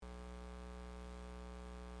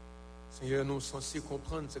Seigneur, nous sommes censés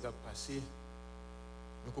comprendre ce qui a passé.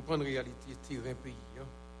 Nous comprenons la réalité terrain pays.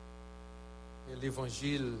 Et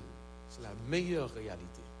l'évangile, c'est la meilleure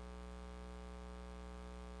réalité.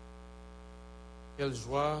 Quelle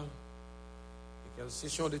joie et quelle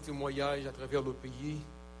session de témoignage à travers le pays.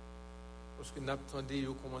 Parce que nous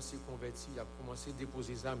attendons, à commencer à convertir, à commencer à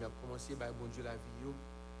déposer les âmes, à commencer à bon Dieu la vie. Nous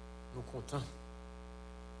sommes contents.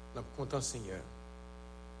 Nous sommes contents, Seigneur.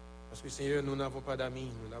 Parce que, Seigneur, nous n'avons pas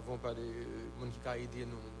d'amis, nous n'avons pas de monde qui a aidé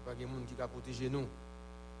nous, nous n'avons pas de monde qui a protégé nous.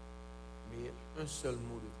 Mais un seul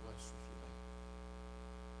mot de toi suffirait.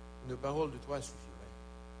 Une parole de toi suffirait.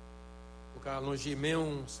 Pour allonger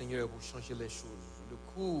main, Seigneur, pour changer les choses. Le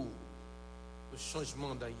cours, le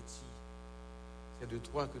changement d'Haïti, c'est de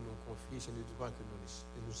toi que nous confions, c'est de toi que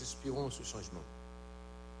nous espérons ce changement.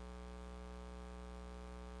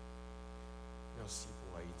 Merci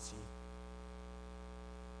pour Haïti.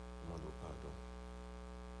 Demandons pardon.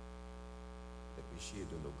 Les péchés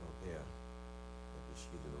de nos grands-pères, les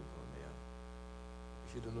péchés de nos grands-mères, les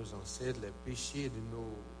péchés de nos ancêtres, les péchés de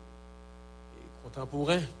nos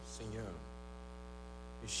contemporains, Seigneur.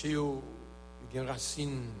 Péchés qui ont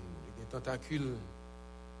racines, qui ont tentacules,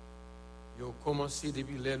 qui ont commencé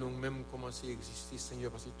depuis là, nous-mêmes commencé à exister,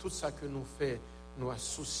 Seigneur, parce que tout ça que nous faisons, nous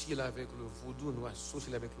associons avec le vaudou, nous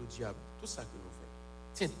associons avec le diable. Tout ça que nous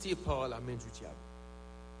faisons, teinté par la main du diable.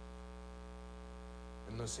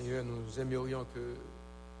 Maintenant, Seigneur, nous aimerions que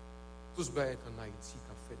tout ce qui est en Haïti,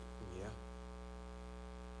 qu'a fait première,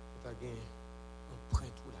 nous avons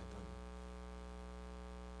empreinte tout là-dedans.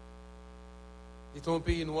 C'est un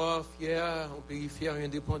pays noir, fier, un pays fier et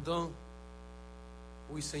indépendant.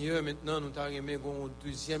 Oui, Seigneur, maintenant, nous avons une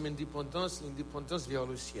deuxième indépendance, l'indépendance vers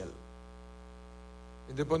le ciel.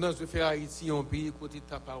 L'indépendance de faire Haïti un pays côté de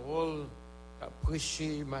ta parole, qui a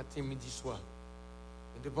prêché matin, midi, soir.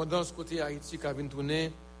 L'indépendance côté Haïti qui a venu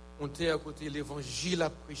tourner, on était à côté l'évangile à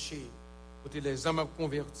prêcher, côté les âmes à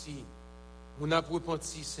convertir, on a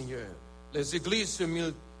repenti, Seigneur. Les églises se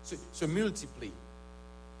multiplient.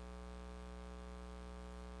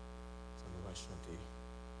 Ça nous va chanter.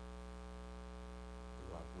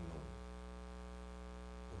 Gloire pour nous.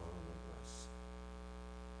 Gloire en notre place.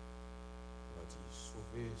 On va dire,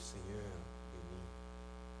 sauvez, Seigneur, béni,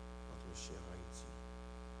 notre cher Haïti,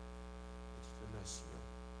 petite nation.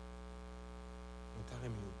 Nous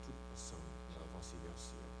t'arrêtons tous ensemble pour avancer vers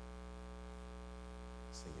Sion.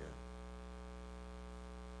 Seigneur,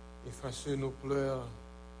 efface nos pleurs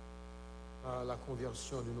par la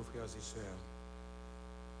conversion de nos frères et sœurs.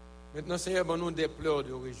 Maintenant, Seigneur, donne-nous des pleurs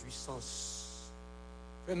de réjouissance.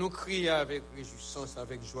 Fais-nous crier avec réjouissance,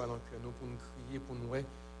 avec joie dans le cœur. Nous pour nous crier, pour nous,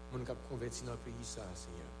 nous cap convertir dans le pays, ça,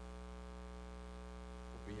 Seigneur.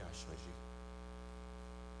 Le pays a changé.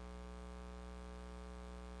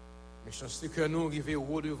 Mais chanceux que nous arrivons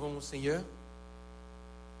haut devant le Seigneur.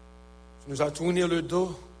 Tu nous as tourné le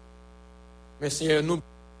dos. Mais Seigneur, nous.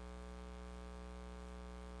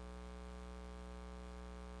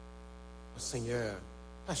 Seigneur,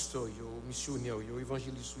 pasteur, missionnaire,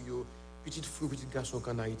 évangéliste, petite fille, petit garçon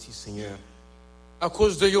en Haïti, Seigneur. À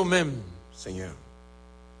cause de eux-mêmes, Seigneur.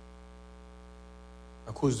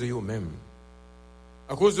 À cause de eux-mêmes.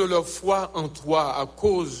 À cause de leur foi en toi, à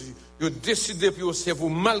cause de décider pour au cerveau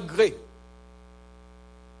malgré.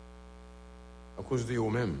 À cause de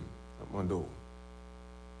eux-mêmes, Mando.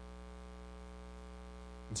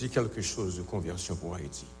 Dis quelque chose de conversion pour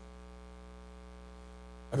Haïti.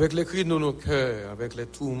 Avec les cris de nos cœurs, avec les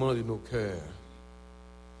tourments de nos cœurs.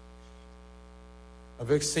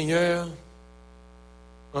 Avec, Seigneur,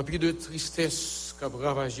 rempli de tristesse qu'a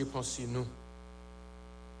ravagé pensez nous.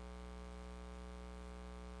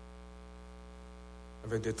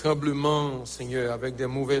 Avec des tremblements, Seigneur, avec des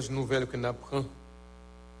mauvaises nouvelles que nous apprenons,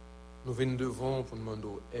 nous venons devant pour demander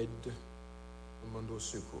aide, pour demander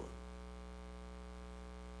secours.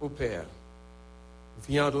 Ô Père,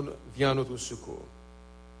 viens à notre secours.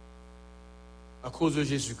 À cause de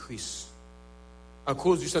Jésus-Christ, à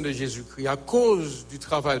cause du sang de Jésus-Christ, à cause du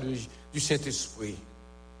travail du Saint-Esprit,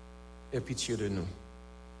 aie pitié de nous.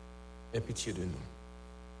 Aie pitié de nous.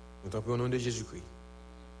 Nous t'en prions au nom de Jésus-Christ.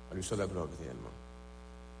 À lui soit la gloire réellement.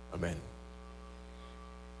 Amen.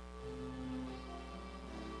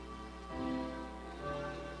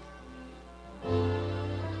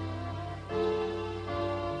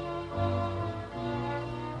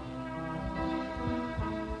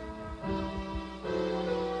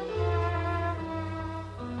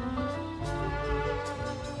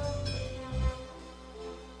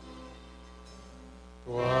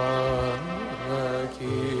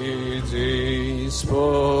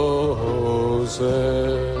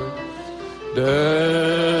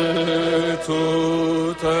 De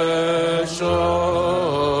toute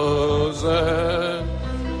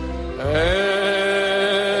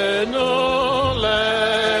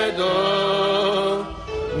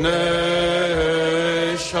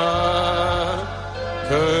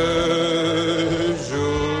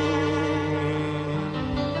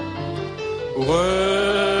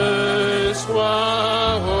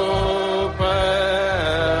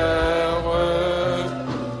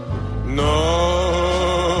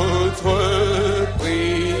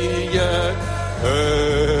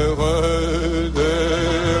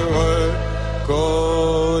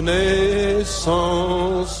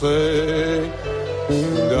sans égard.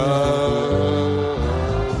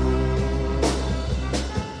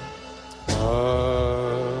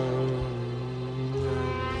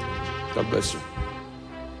 God bless you.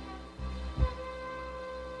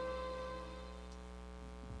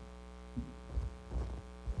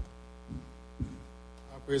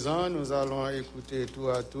 À présent, nous allons écouter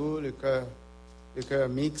tour à tour le chœur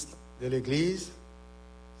mixte de l'Église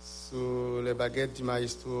sous les baguettes du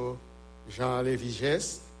maestro Jean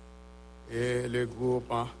Lévigès et le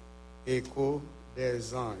groupe Écho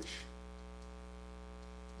des Anges.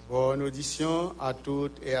 Bonne audition à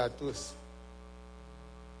toutes et à tous.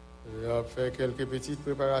 Je vais faire quelques petites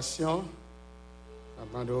préparations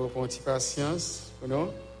avant de reprendre patience pour nous.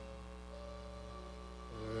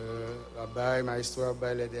 La maestro a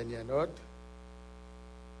baillé les dernières notes.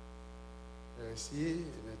 Merci. Et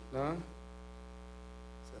maintenant,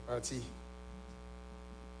 c'est parti.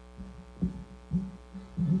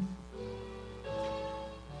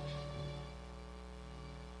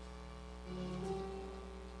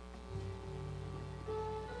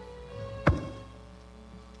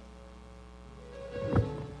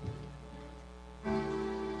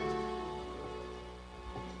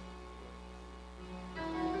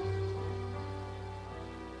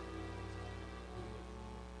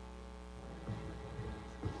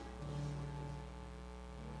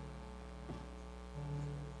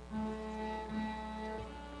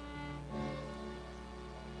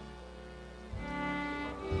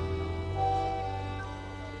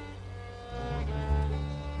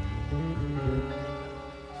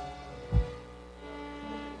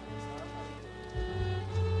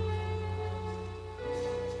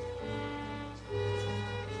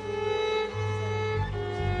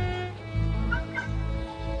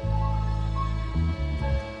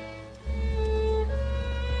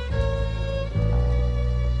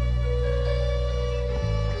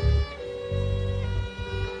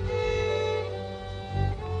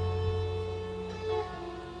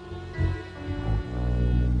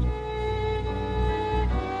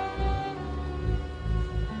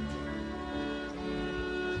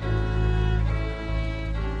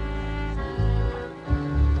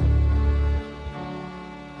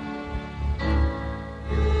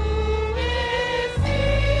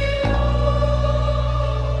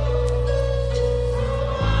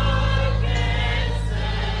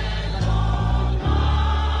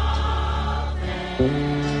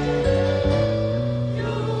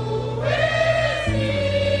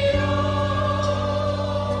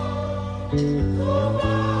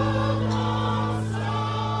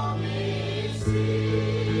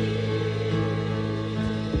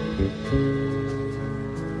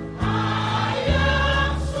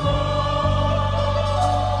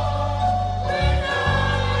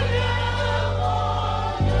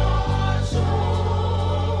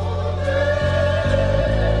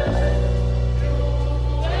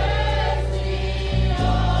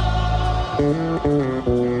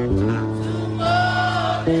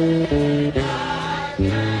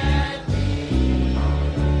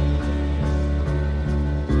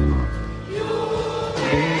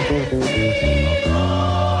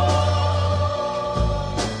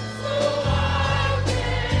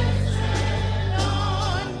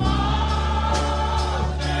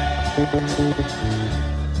 Bless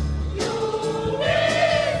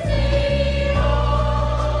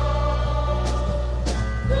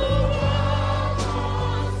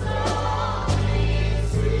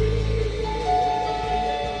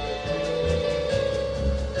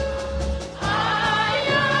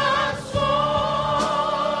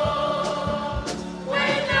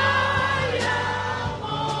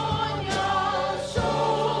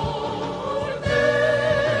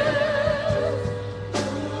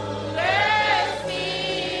me.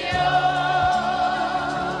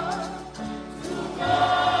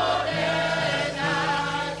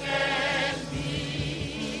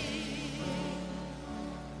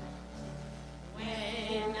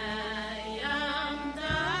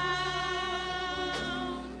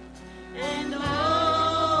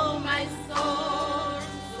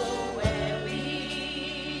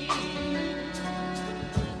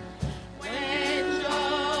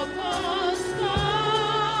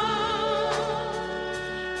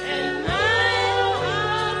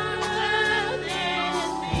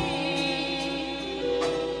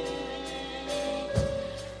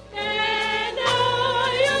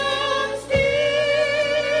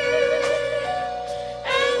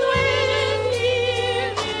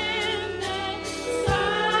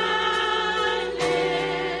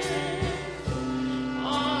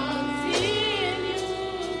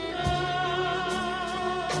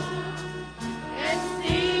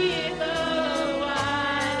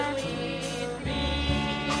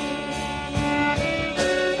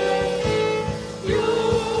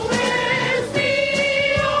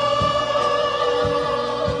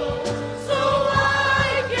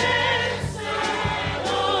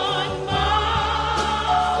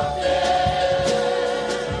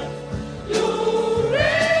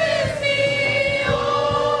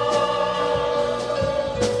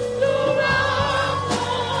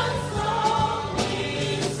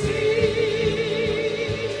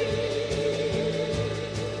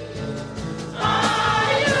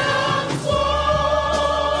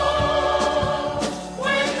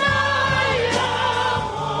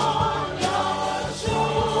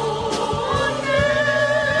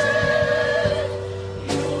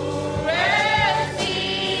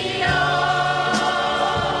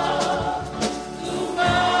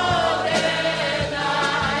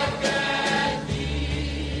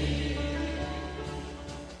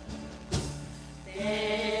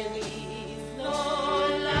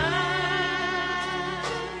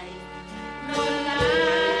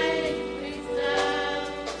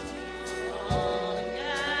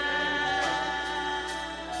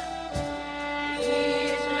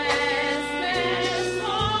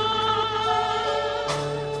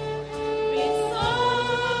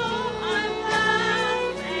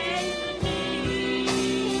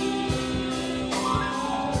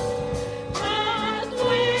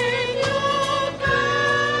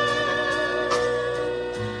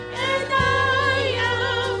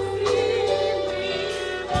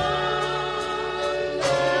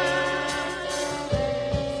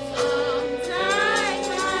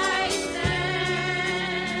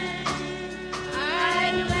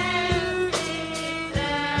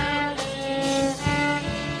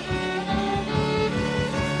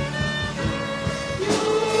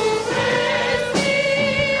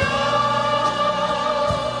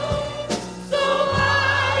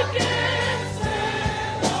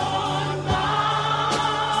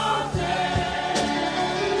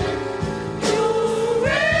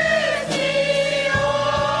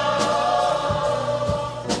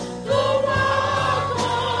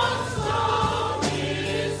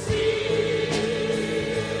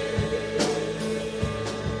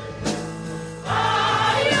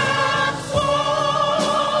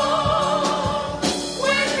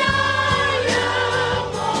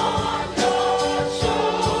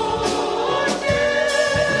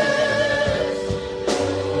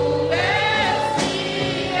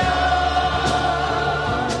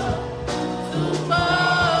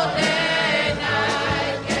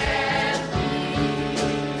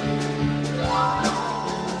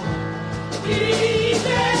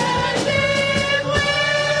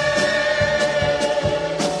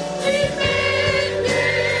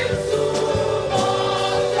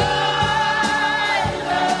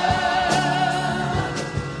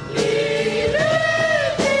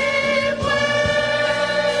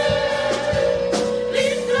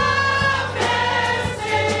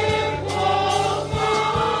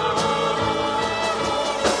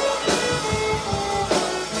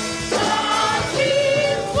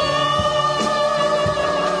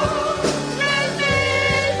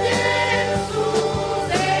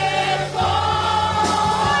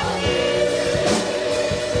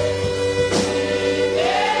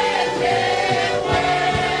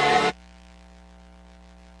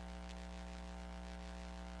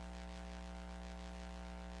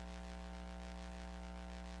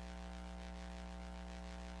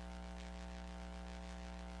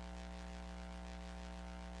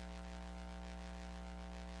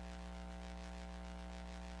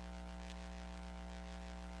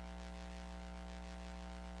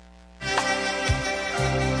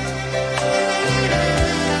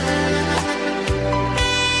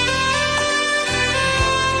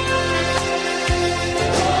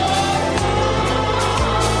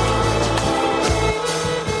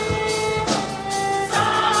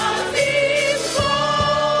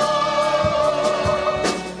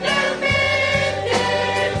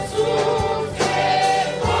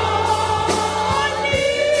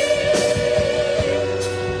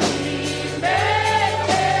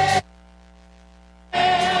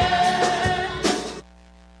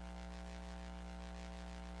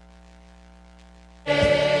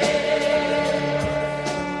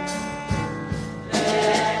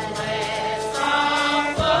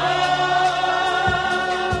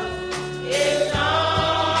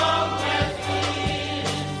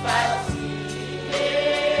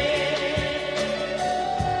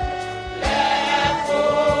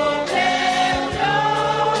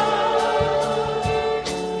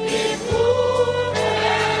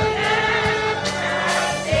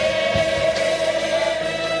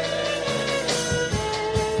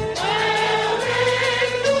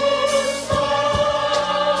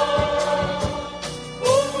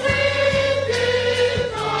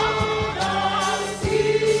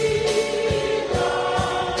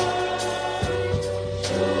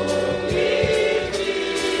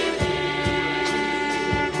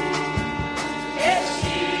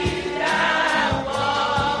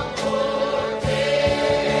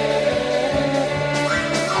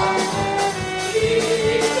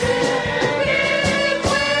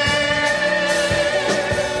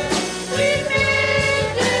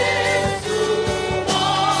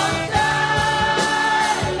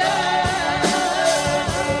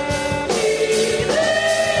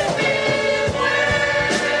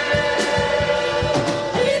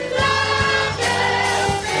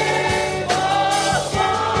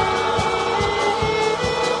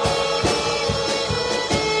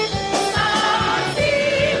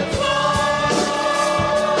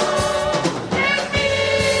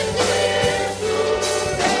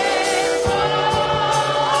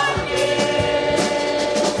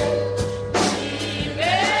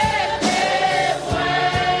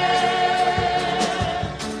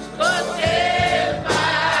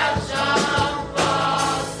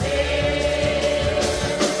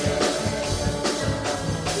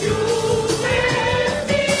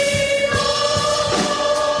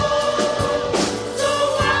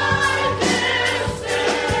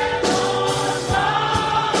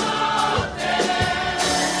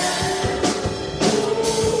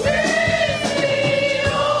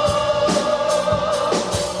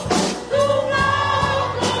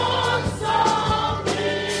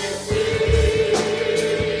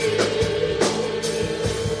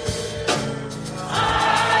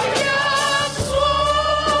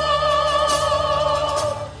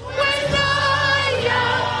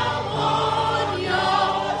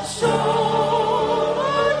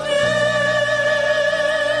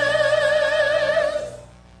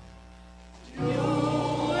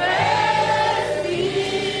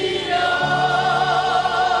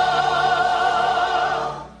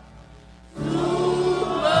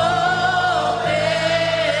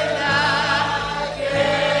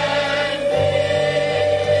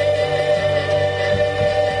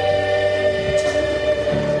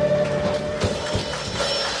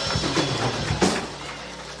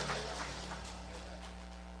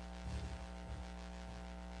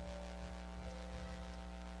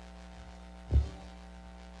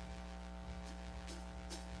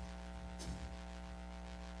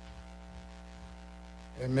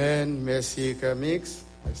 Amen. Merci, Camix,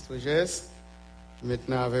 Pasteur Jess.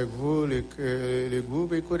 Maintenant, avec vous, le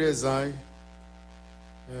groupe Écho des Anges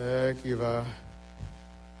qui va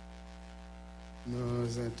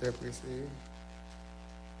nous interpréter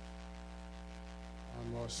un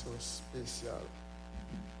morceau spécial.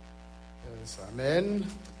 Elles s'amènent.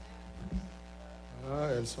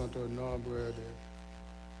 Elles sont au nombre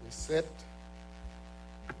de 7.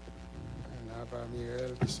 Il y en a parmi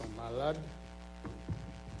elles qui sont malades.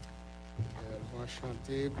 Elles vont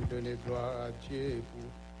chanter pour donner gloire à Dieu et pour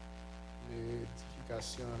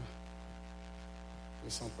l'édification de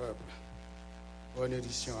son peuple. Bonne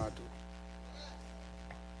édition à tous.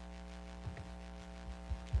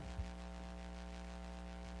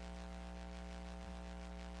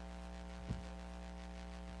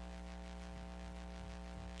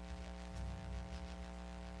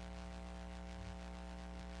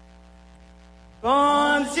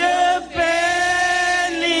 Bon Dieu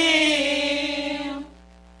béni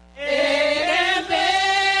et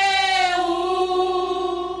paix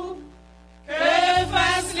où que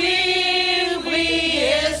fasse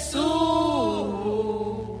briller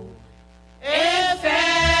sous et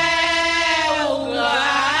faire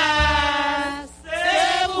grâce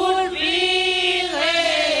c'est pour virer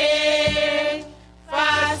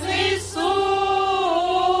face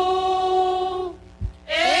sous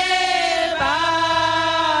et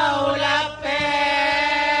bas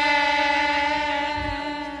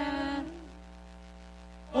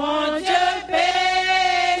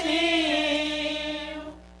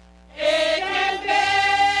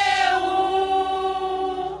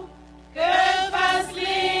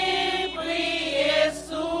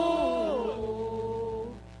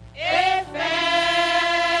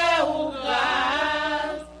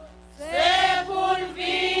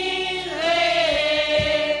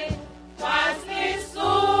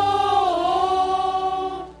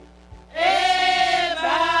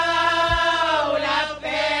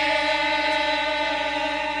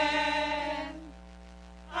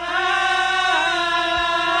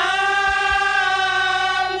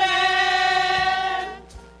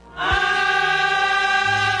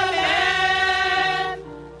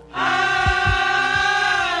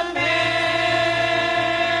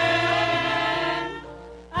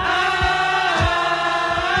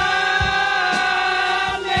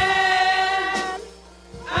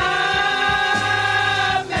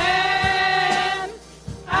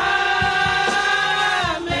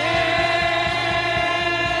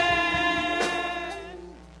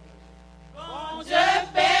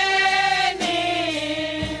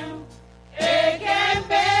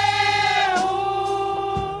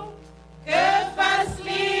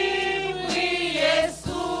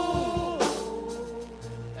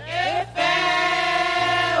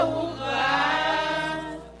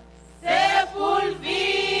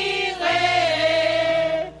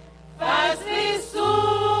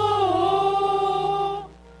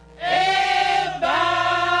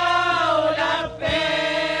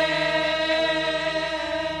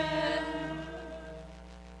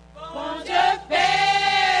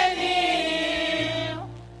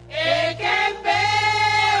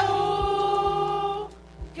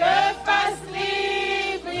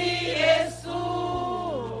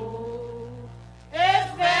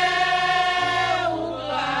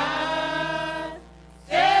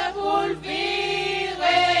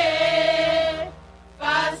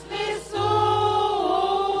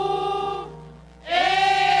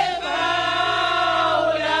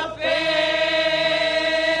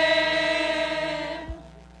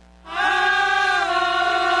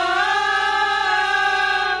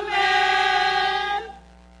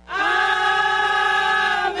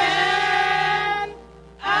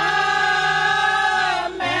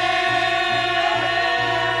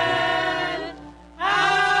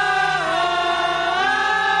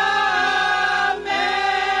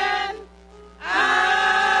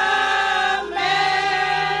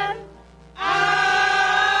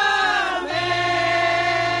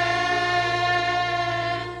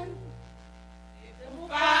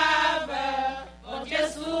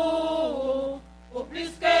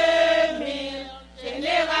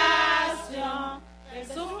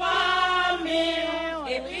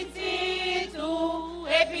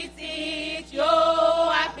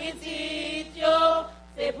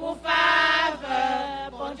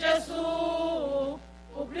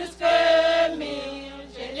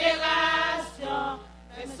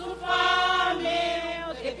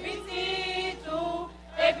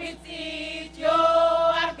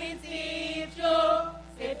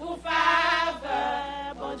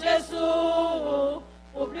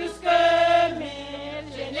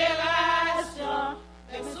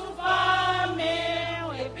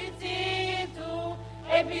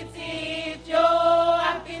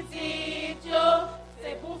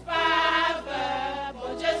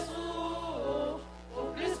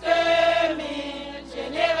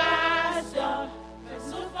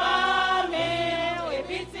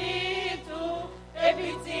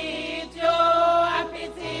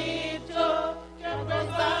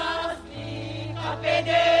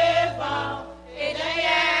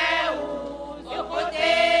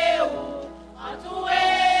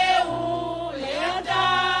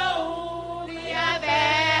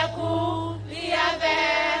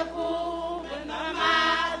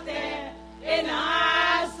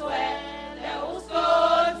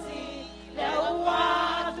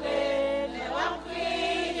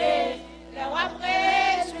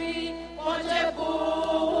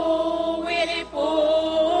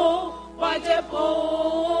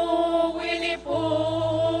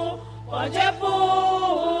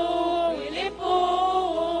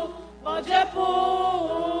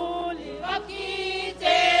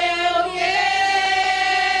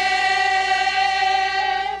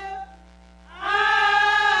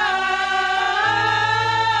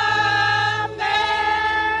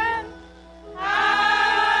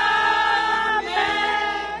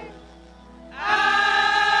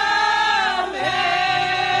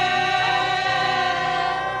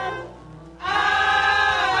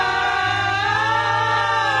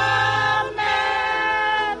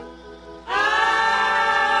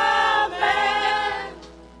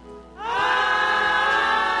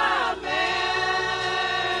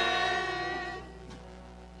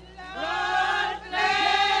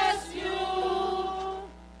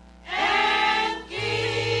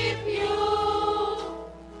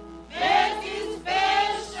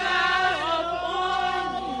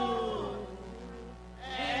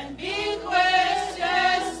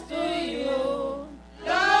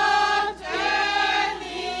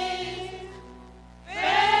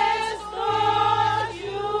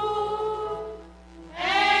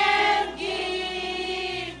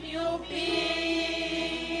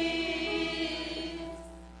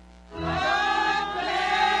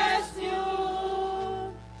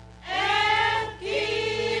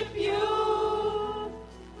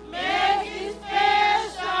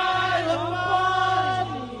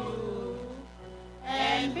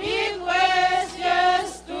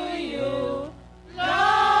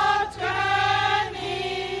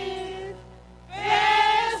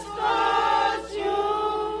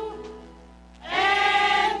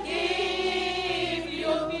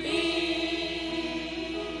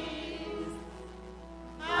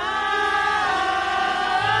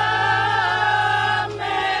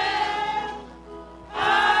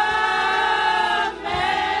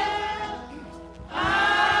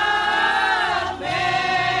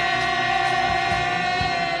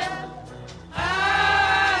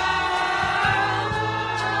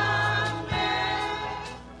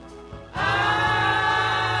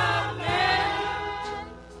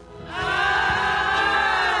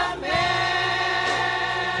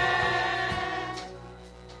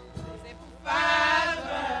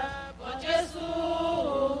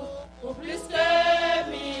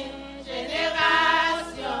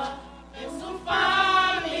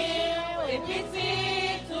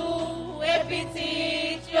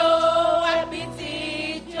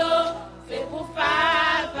c'est pour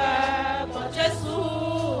faveur, mon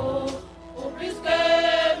Jésus, pour plus que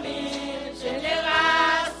 1000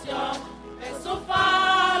 générations, mais sous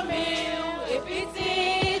famille, et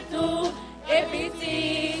petit tout, et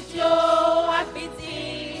petit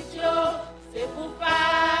c'est pour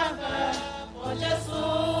faveur, mon Jésus,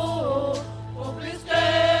 pour plus que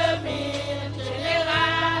 1000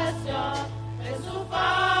 générations, mais sous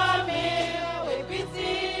famille, et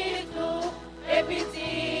petit tout, et petit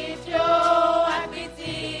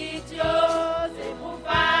c'est pour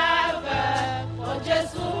faveur, mon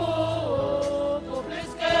Jésus, pour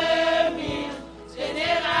plus que 1000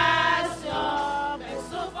 générations, mais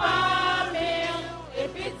sous famille, et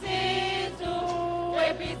petit tout,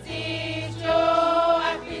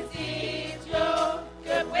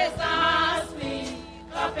 que présence lui,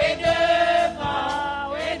 campé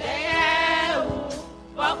devant, et derrière ou,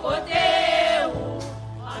 bon côté ou,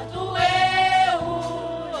 entouré ou,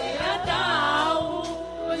 et entend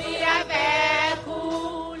ou, li avec ou,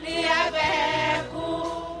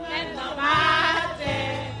 maintenant matin,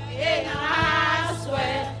 et dans la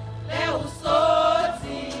souhait, les ou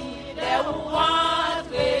sorti, les ou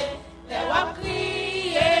rentré, les ou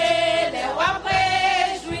crier, les ou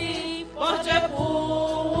réjoui, bon Dieu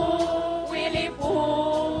pour, oui li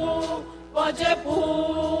pour, bon Dieu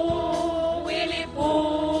pour, oui li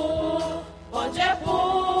pour, bon Dieu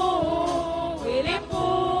pour, oui li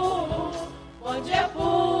pour, bon Dieu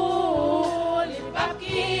pour, li pas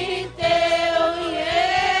quitter rien.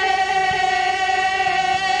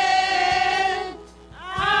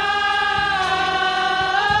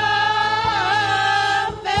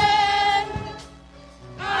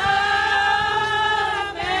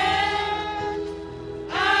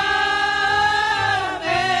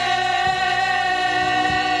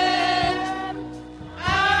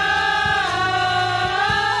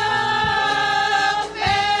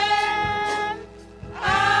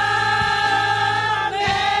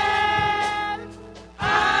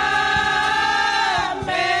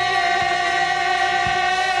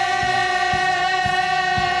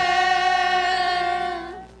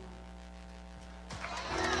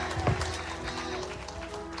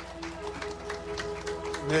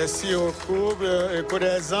 Merci au couple Écho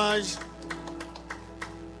des Anges.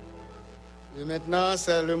 Et maintenant,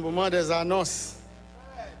 c'est le moment des annonces.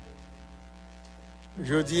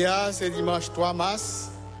 Jeudi, c'est dimanche 3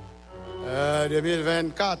 mars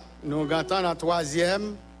 2024. Nous gâtons le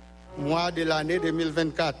 3e mois de l'année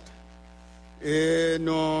 2024. Et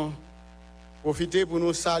nous profitons pour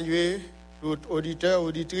nous saluer tous auditeurs,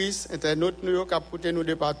 auditrices, internautes nous qui écoutent nous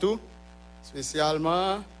de partout,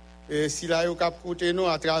 spécialement si là vous écoutez nous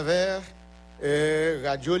à travers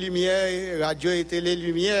Radio Lumière, Radio et Télé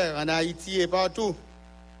Lumière en Haïti et partout.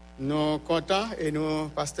 Nous sommes contents et nous,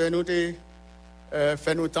 pasteur, nous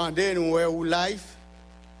fait nous tendre, nous ou live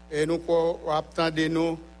et nous attendons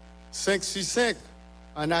nous 5 sur 5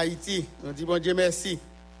 en Haïti. Nous disons bon Dieu merci.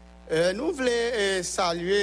 Nous voulons saluer